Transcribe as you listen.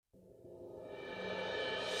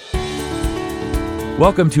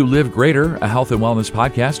Welcome to Live Greater, a health and wellness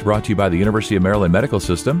podcast brought to you by the University of Maryland Medical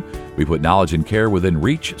System. We put knowledge and care within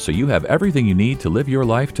reach so you have everything you need to live your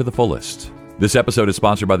life to the fullest. This episode is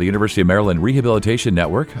sponsored by the University of Maryland Rehabilitation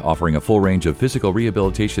Network, offering a full range of physical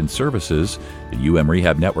rehabilitation services. The UM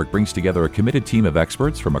Rehab Network brings together a committed team of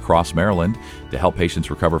experts from across Maryland to help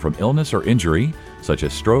patients recover from illness or injury, such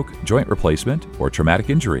as stroke, joint replacement, or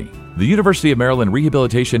traumatic injury. The University of Maryland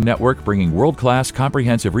Rehabilitation Network, bringing world-class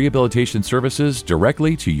comprehensive rehabilitation services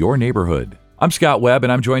directly to your neighborhood. I'm Scott Webb,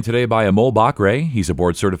 and I'm joined today by Amol Bakre. He's a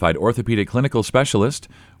board-certified orthopedic clinical specialist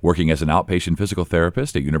working as an outpatient physical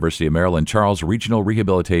therapist at University of Maryland Charles Regional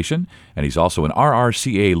Rehabilitation, and he's also an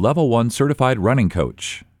RRCA Level 1 certified running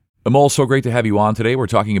coach. Amol, so great to have you on today. We're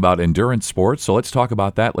talking about endurance sports, so let's talk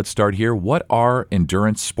about that. Let's start here. What are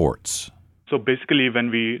endurance sports? So basically,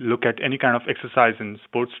 when we look at any kind of exercise in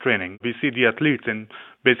sports training, we see the athletes in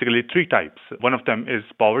basically three types. One of them is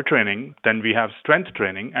power training, then we have strength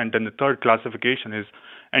training, and then the third classification is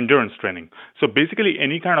endurance training. So basically,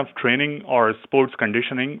 any kind of training or sports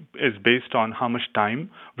conditioning is based on how much time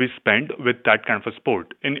we spend with that kind of a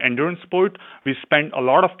sport. In endurance sport, we spend a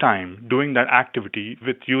lot of time doing that activity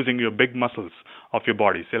with using your big muscles of your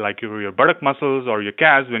body, say like your buttock muscles or your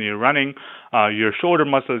calves when you're running, your shoulder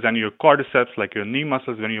muscles and your quadriceps, like your knee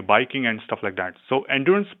muscles when you're biking and stuff like that. So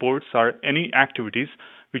endurance sports are any activities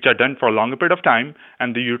which are done for a longer period of time,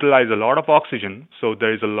 and they utilize a lot of oxygen, so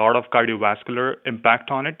there is a lot of cardiovascular impact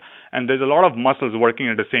on it, and there's a lot of muscles working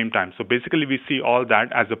at the same time. So basically, we see all that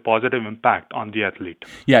as a positive impact on the athlete.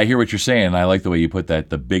 Yeah, I hear what you're saying. I like the way you put that,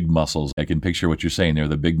 the big muscles. I can picture what you're saying there,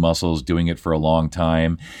 the big muscles doing it for a long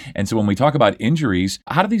time. And so when we talk about injuries,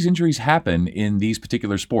 how do these injuries happen in these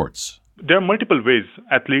particular sports? There are multiple ways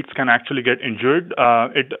athletes can actually get injured. A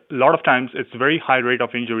lot of times it's very high rate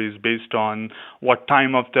of injuries based on what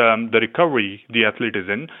time of the recovery the athlete is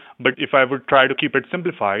in. But if I would try to keep it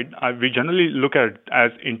simplified, we generally look at it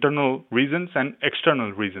as internal reasons and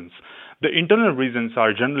external reasons. The internal reasons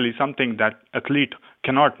are generally something that athlete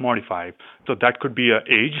cannot modify. So that could be an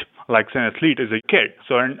age, like say an athlete is a kid,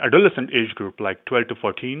 so an adolescent age group like 12 to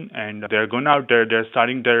 14, and they're going out there, they're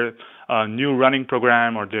starting their new running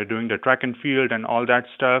program, or they're doing the track and field and all that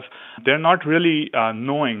stuff. They're not really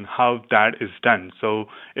knowing how that is done. So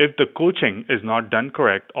if the coaching is not done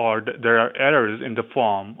correct, or there are errors in the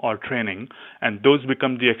form or training, and those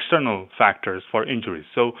become the external factors for injuries.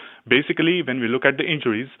 So basically, when we look at the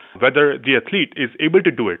injuries, whether the athlete is able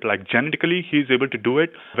to do it, like genetically he is able to do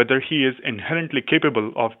it, whether he is inherently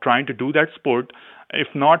capable of trying to do that sport. If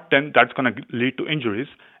not, then that's going to lead to injuries.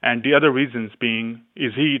 And the other reasons being,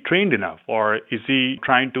 is he trained enough, or is he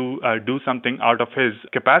trying to do something out of his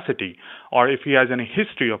capacity, or if he has any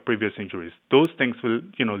history of previous injuries. Those things will,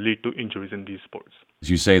 lead to injuries in these sports. As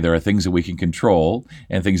you say, there are things that we can control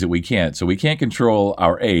and things that we can't. So we can't control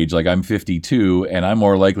our age. Like I'm 52 and I'm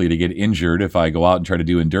more likely to get injured if I go out and try to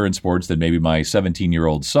do endurance sports than maybe my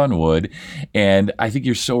 17-year-old son would. And I think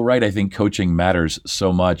you're so right. I think coaching matters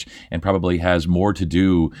so much and probably has more to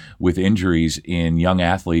do with injuries in young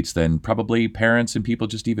athletes than probably parents and people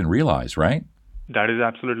just even realize, right? That is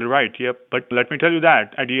absolutely right. Yep. But let me tell you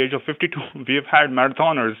that at the age of 52, we have had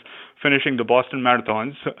marathoners finishing the Boston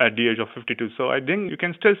marathons at the age of 52. So I think you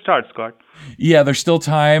can still start, Scott. Yeah, there's still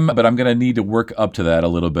time, but I'm going to need to work up to that a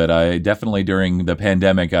little bit. I definitely, during the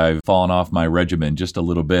pandemic, I've fallen off my regimen just a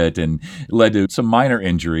little bit and led to some minor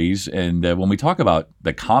injuries. And when we talk about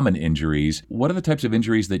the common injuries, what are the types of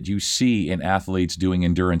injuries that you see in athletes doing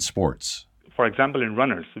endurance sports? For example, in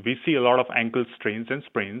runners, we see a lot of ankle strains and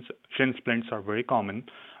sprains. Shin splints are very common.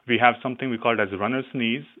 We have something we call as runner's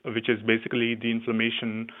knees, which is basically the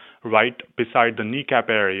inflammation right beside the kneecap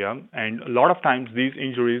area. And a lot of times these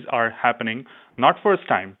injuries are happening not first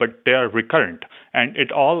time, but they are recurrent. And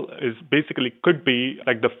it all is basically could be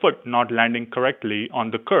like the foot not landing correctly on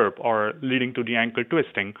the curb or leading to the ankle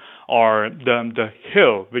twisting, or the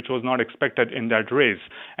heel, which was not expected in that race,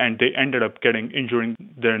 and they ended up injuring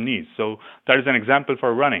their knees. So that is an example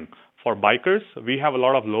for running. For bikers, we have a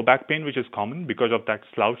lot of low back pain, which is common because of that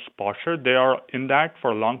slouched posture. They are in that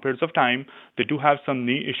for long periods of time. They do have some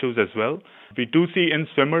knee issues as well. We do see in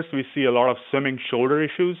swimmers, we see a lot of swimming shoulder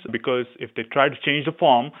issues because if they try to change the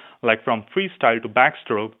form, like from freestyle to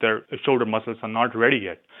backstroke, their shoulder muscles are not ready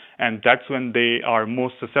yet. And that's when they are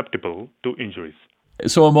most susceptible to injuries.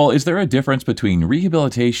 So, Amol, is there a difference between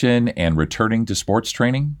rehabilitation and returning to sports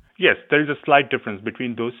training? Yes, there is a slight difference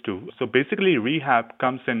between those two. So basically, rehab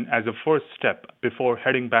comes in as a first step before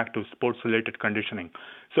heading back to sports-related conditioning.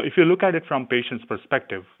 So if you look at it from patient's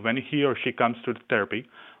perspective, when he or she comes to the therapy,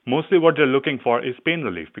 mostly what they're looking for is pain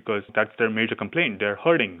relief because that's their major complaint. They're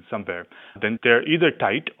hurting somewhere. Then they're either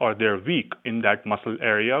tight or they're weak in that muscle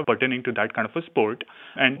area pertaining to that kind of a sport.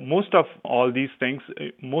 And most of all these things,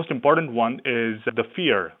 most important one is the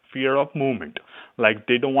fear of movement. Like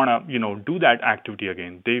they don't want to, do that activity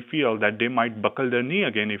again. They feel that they might buckle their knee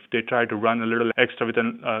again if they try to run a little extra with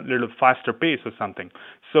a little faster pace or something.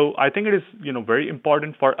 So I think it is, very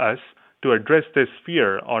important for us to address this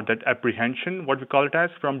fear or that apprehension, what we call it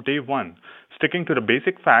as, from day one. Sticking to the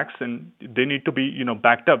basic facts, and they need to be,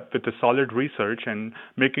 backed up with the solid research and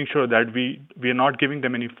making sure that we are not giving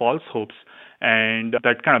them any false hopes, and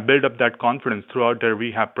that kind of build up that confidence throughout their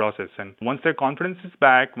rehab process. And once their confidence is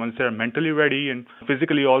back, once they're mentally ready and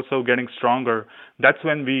physically also getting stronger, that's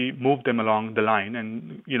when we move them along the line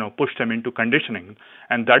and, push them into conditioning.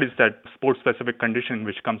 And that is that sport-specific conditioning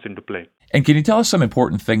which comes into play. And can you tell us some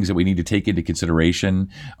important things that we need to take into consideration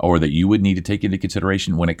or that you would need to take into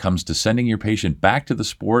consideration when it comes to sending your patient back to the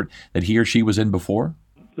sport that he or she was in before?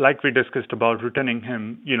 Like we discussed about returning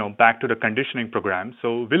him, back to the conditioning program.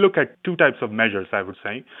 So we look at two types of measures, I would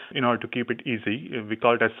say, in order to keep it easy. We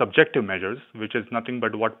call it as subjective measures, which is nothing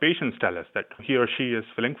but what patients tell us that he or she is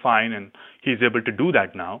feeling fine and he's able to do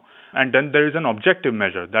that now. And then there is an objective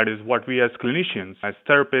measure. That is what we as clinicians, as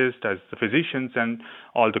therapists, as physicians, and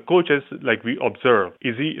all the coaches, like we observe.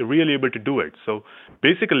 Is he really able to do it? So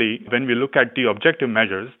basically, when we look at the objective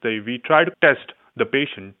measures, we try to test the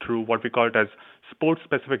patient through what we call it as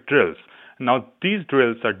sport-specific drills. Now, these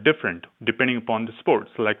drills are different depending upon the sport.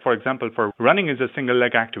 So, like, for example, for running is a single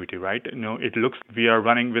leg activity, right? It looks we are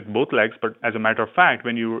running with both legs, but as a matter of fact,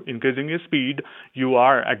 when you're increasing your speed, you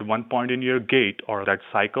are at one point in your gait or that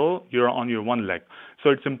cycle, you're on your one leg. So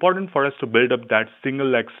it's important for us to build up that single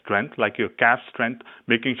leg strength, like your calf strength,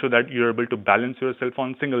 making sure that you're able to balance yourself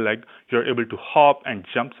on single leg, you're able to hop and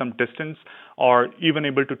jump some distance, or even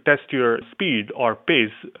able to test your speed or pace,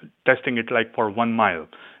 testing it like for 1 mile.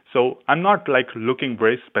 So I'm not like looking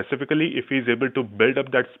very specifically if he's able to build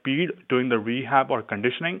up that speed during the rehab or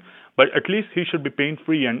conditioning, but at least he should be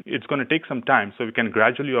pain-free, and it's going to take some time so we can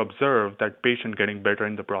gradually observe that patient getting better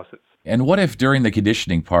in the process. And what if during the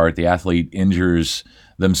conditioning part, the athlete injures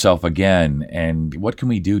themselves again, and what can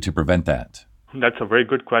we do to prevent that? That's a very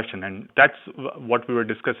good question. And that's what we were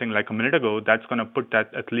discussing like a minute ago. That's going to put that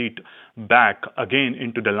athlete back again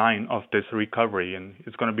into the line of this recovery. And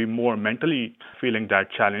it's going to be more mentally feeling that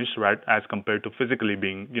challenge, right, as compared to physically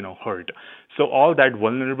being, hurt. So all that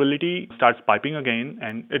vulnerability starts piping again.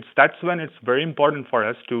 And that's when it's very important for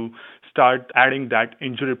us to start adding that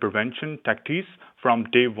injury prevention tactics from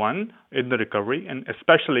day one in the recovery, and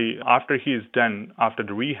especially after he is done after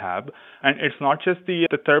the rehab. And it's not just the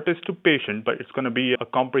therapist to patient, but it's going to be a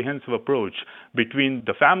comprehensive approach between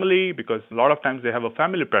the family, because a lot of times they have a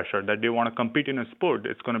family pressure that they want to compete in a sport.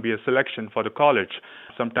 It's going to be a selection for the college.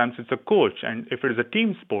 Sometimes it's a coach. And if it is a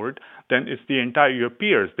team sport, then it's the entire your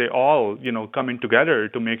peers. They all, come in together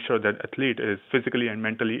to make sure that athlete is physically and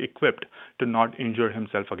mentally equipped to not injure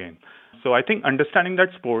himself again. So I think understanding that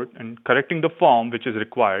sport and correcting the form which is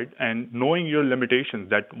required and knowing your limitations,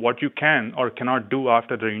 that what you can or cannot do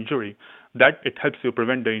after the injury, that it helps you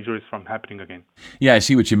prevent the injuries from happening again. Yeah, I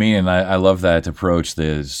see what you mean. And I love that approach,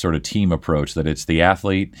 the sort of team approach, that it's the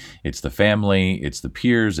athlete, it's the family, it's the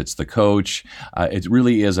peers, it's the coach. It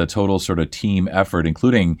really is a total sort of team effort,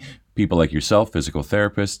 including people like yourself, physical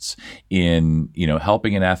therapists, in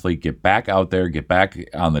helping an athlete get back out there, get back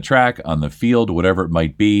on the track, on the field, whatever it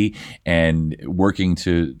might be, and working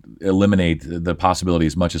to eliminate the possibility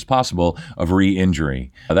as much as possible of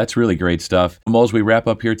re-injury. That's really great stuff. Mo, as we wrap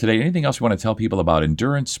up here today, anything else you want to tell people about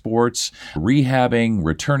endurance sports, rehabbing,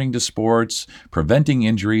 returning to sports, preventing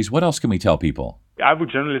injuries? What else can we tell people? I would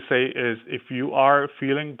generally say is if you are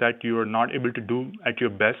feeling that you are not able to do at your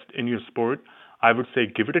best in your sport, I would say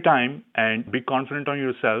give it a time and be confident on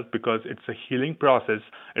yourself, because it's a healing process.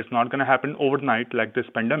 It's not going to happen overnight like this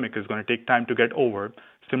pandemic is going to take time to get over.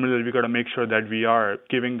 Similarly, we got to make sure that we are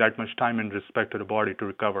giving that much time and respect to the body to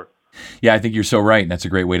recover. Yeah, I think you're so right. And that's a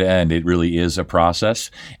great way to end. It really is a process,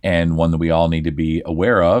 and one that we all need to be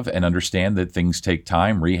aware of and understand that things take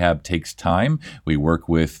time. Rehab takes time. We work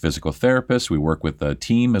with physical therapists. We work with the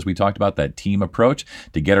team, as we talked about, that team approach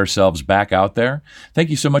to get ourselves back out there. Thank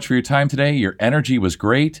you so much for your time today. Your energy was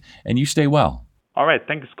great, and you stay well. All right.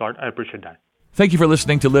 Thank you, Scott. I appreciate that. Thank you for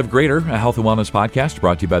listening to Live Greater, a health and wellness podcast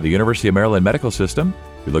brought to you by the University of Maryland Medical System.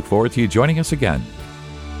 We look forward to you joining us again.